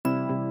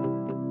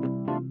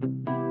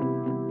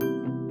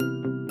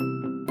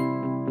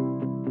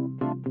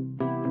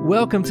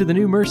Welcome to the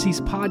New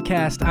Mercies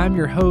Podcast. I'm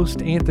your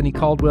host, Anthony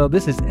Caldwell.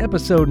 This is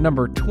episode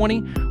number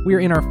 20. We are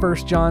in our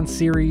 1 John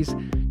series,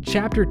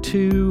 chapter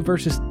 2,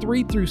 verses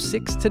 3 through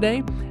 6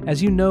 today.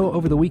 As you know,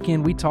 over the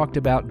weekend, we talked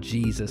about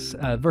Jesus.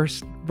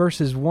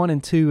 Verses 1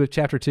 and 2 of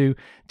chapter 2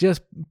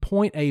 just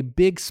point a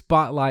big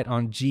spotlight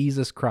on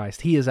Jesus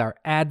Christ. He is our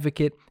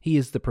advocate. He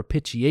is the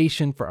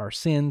propitiation for our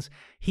sins.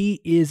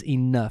 He is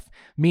enough,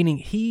 meaning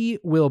He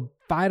will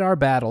fight our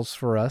battles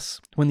for us.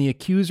 When the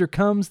accuser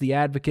comes, the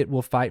advocate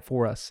will fight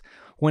for us.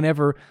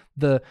 Whenever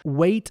the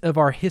weight of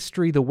our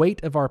history, the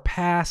weight of our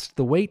past,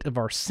 the weight of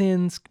our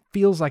sins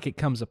feels like it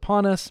comes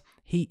upon us,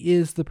 He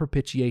is the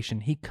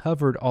propitiation. He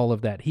covered all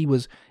of that. He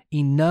was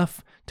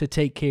enough to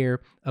take care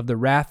of the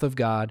wrath of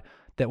God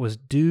that was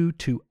due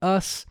to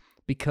us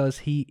because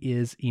He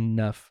is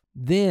enough.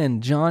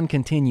 Then John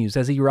continues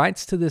as he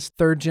writes to this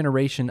third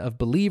generation of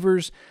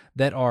believers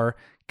that are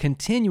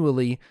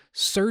continually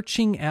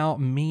searching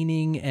out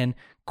meaning and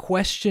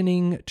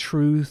questioning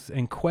truth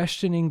and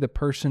questioning the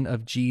person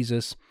of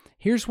Jesus.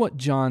 Here's what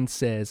John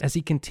says as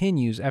he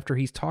continues after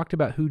he's talked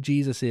about who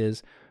Jesus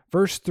is.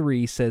 Verse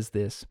 3 says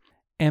this,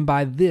 "And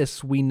by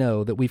this we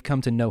know that we've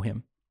come to know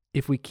Him,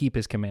 if we keep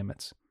His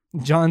commandments."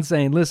 John's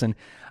saying, listen,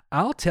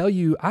 I'll tell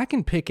you, I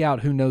can pick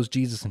out who knows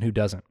Jesus and who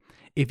doesn't.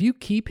 If you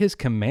keep His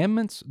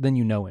commandments, then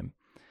you know Him.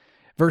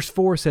 Verse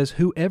 4 says,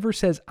 "Whoever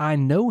says, 'I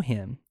know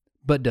Him,'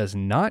 but does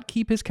not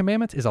keep His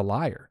commandments is a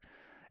liar,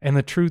 and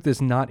the truth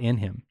is not in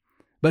him.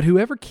 But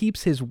whoever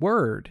keeps His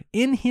word,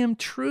 in him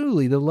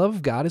truly the love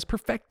of God is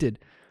perfected.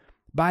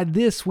 By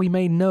this we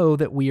may know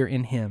that we are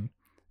in Him.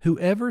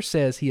 Whoever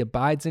says he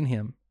abides in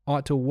Him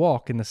ought to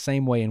walk in the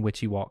same way in which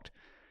He walked."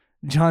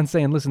 John's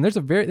saying, listen, there's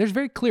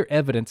very clear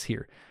evidence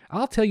here.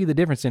 I'll tell you the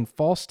difference in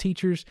false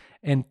teachers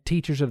and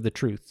teachers of the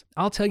truth.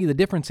 I'll tell you the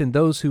difference in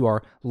those who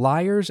are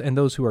liars and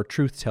those who are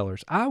truth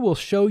tellers. I will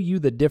show you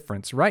the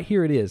difference. Right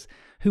here it is.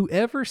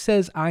 Whoever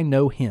says, "I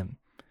know Him,"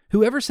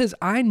 whoever says,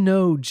 "I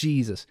know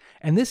Jesus,"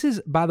 and this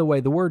is, by the way,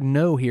 the word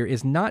know here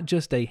is not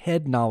just a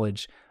head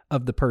knowledge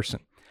of the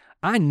person.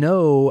 I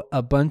know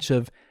a bunch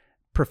of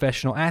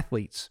professional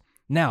athletes.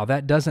 Now,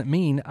 that doesn't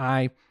mean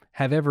I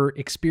have ever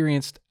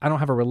experienced, I don't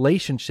have a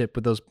relationship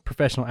with those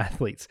professional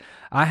athletes.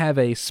 I have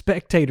a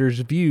spectator's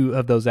view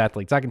of those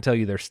athletes. I can tell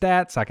you their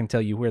stats, I can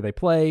tell you where they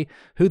play,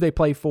 who they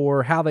play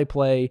for, how they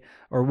play,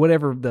 or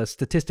whatever the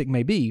statistic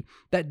may be.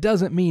 That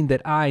doesn't mean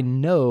that I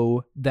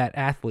know that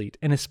athlete,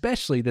 and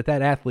especially that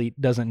that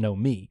athlete doesn't know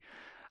me.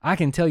 I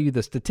can tell you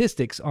the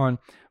statistics on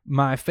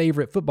my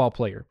favorite football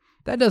player.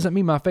 That doesn't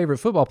mean my favorite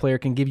football player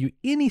can give you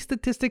any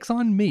statistics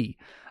on me.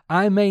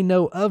 I may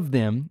know of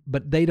them,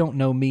 but they don't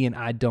know me and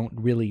I don't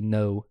really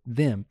know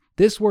them.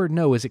 This word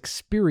know is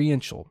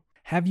experiential.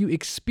 Have you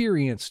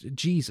experienced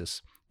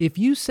Jesus? If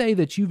you say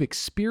that you've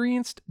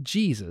experienced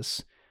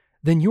Jesus,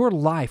 then your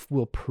life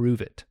will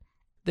prove it.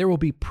 There will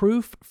be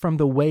proof from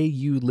the way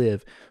you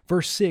live.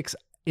 Verse 6,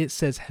 it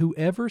says,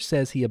 "Whoever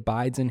says he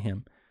abides in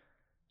Him."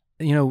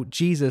 You know,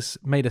 Jesus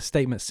made a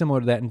statement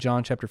similar to that in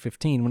John chapter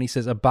 15 when He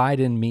says,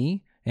 "Abide in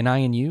me and I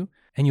in you,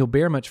 and you'll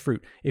bear much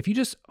fruit." If you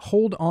just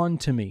hold on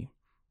to me,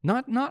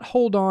 not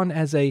hold on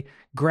as a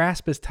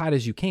grasp as tight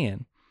as you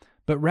can,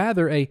 but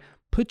rather a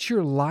put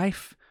your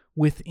life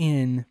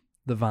within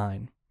the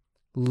vine.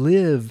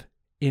 Live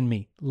in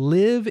me.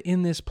 Live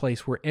in this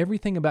place where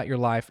everything about your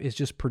life is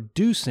just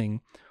producing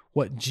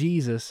what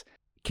Jesus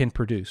can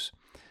produce.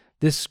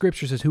 This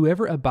scripture says,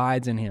 whoever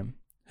abides in Him,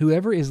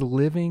 whoever is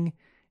living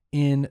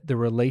in the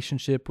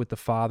relationship with the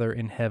Father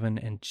in heaven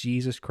and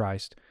Jesus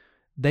Christ,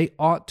 they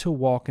ought to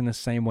walk in the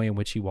same way in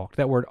which He walked.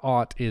 That word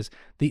ought is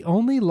the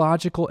only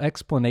logical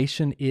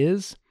explanation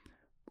is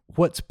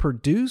what's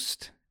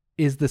produced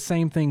is the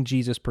same thing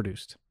Jesus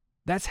produced.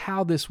 That's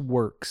how this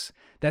works.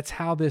 That's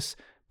how this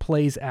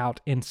plays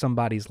out in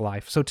somebody's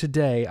life. So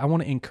today, I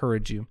want to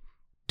encourage you.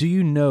 Do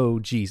you know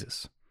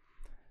Jesus?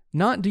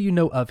 Not do you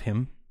know of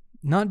Him?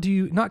 Not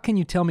can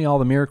you tell me all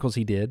the miracles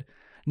He did?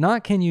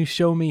 Not can you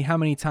show me how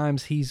many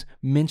times He's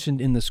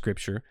mentioned in the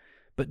scripture?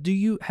 But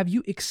have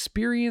you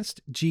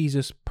experienced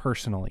Jesus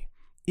personally?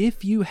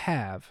 If you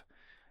have,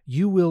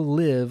 you will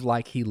live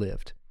like He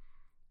lived.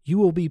 You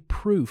will be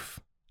proof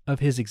of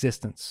His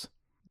existence.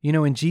 You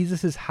know, in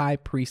Jesus' high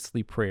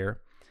priestly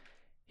prayer,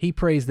 He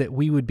prays that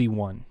we would be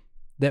one,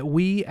 that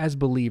we as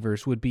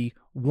believers would be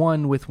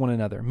one with one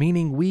another,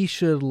 meaning we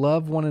should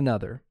love one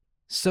another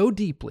so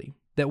deeply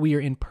that we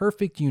are in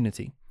perfect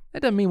unity.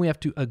 That doesn't mean we have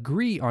to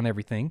agree on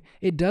everything.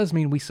 It does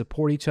mean we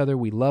support each other,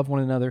 we love one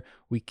another,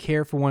 we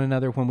care for one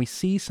another. When we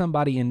see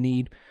somebody in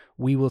need,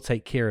 we will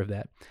take care of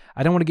that.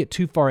 I don't want to get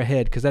too far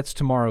ahead because that's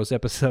tomorrow's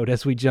episode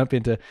as we jump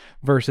into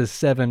verses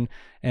 7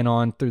 and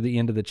on through the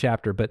end of the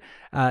chapter. But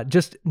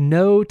just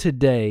know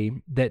today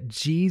that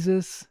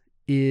Jesus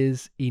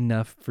is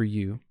enough for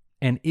you.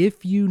 And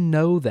if you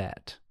know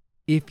that,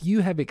 if you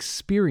have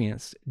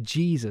experienced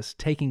Jesus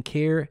taking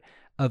care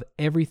of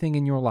everything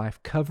in your life,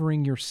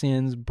 covering your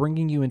sins,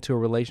 bringing you into a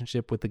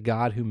relationship with the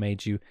God who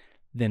made you,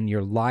 then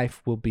your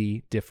life will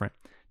be different.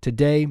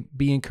 Today,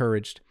 be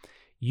encouraged.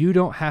 You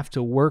don't have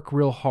to work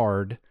real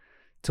hard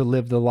to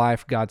live the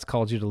life God's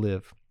called you to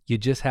live. You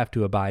just have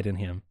to abide in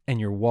him, and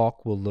your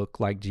walk will look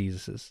like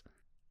Jesus's.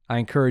 I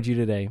encourage you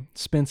today,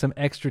 spend some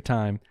extra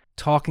time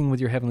talking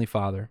with your Heavenly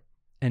Father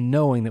and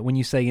knowing that when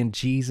you say, in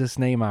Jesus'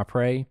 name I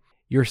pray,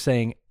 you're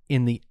saying,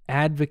 in the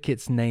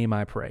Advocate's name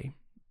I pray,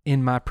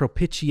 in my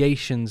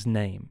propitiation's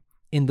name,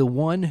 in the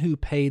one who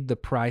paid the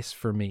price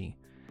for me,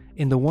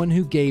 in the one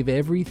who gave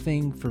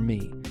everything for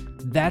me.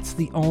 That's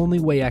the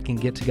only way I can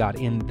get to God.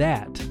 In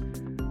that,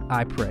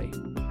 I pray.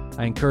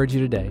 I encourage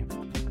you today,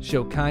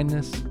 show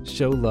kindness,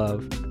 show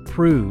love,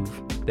 prove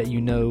that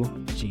you know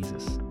Jesus.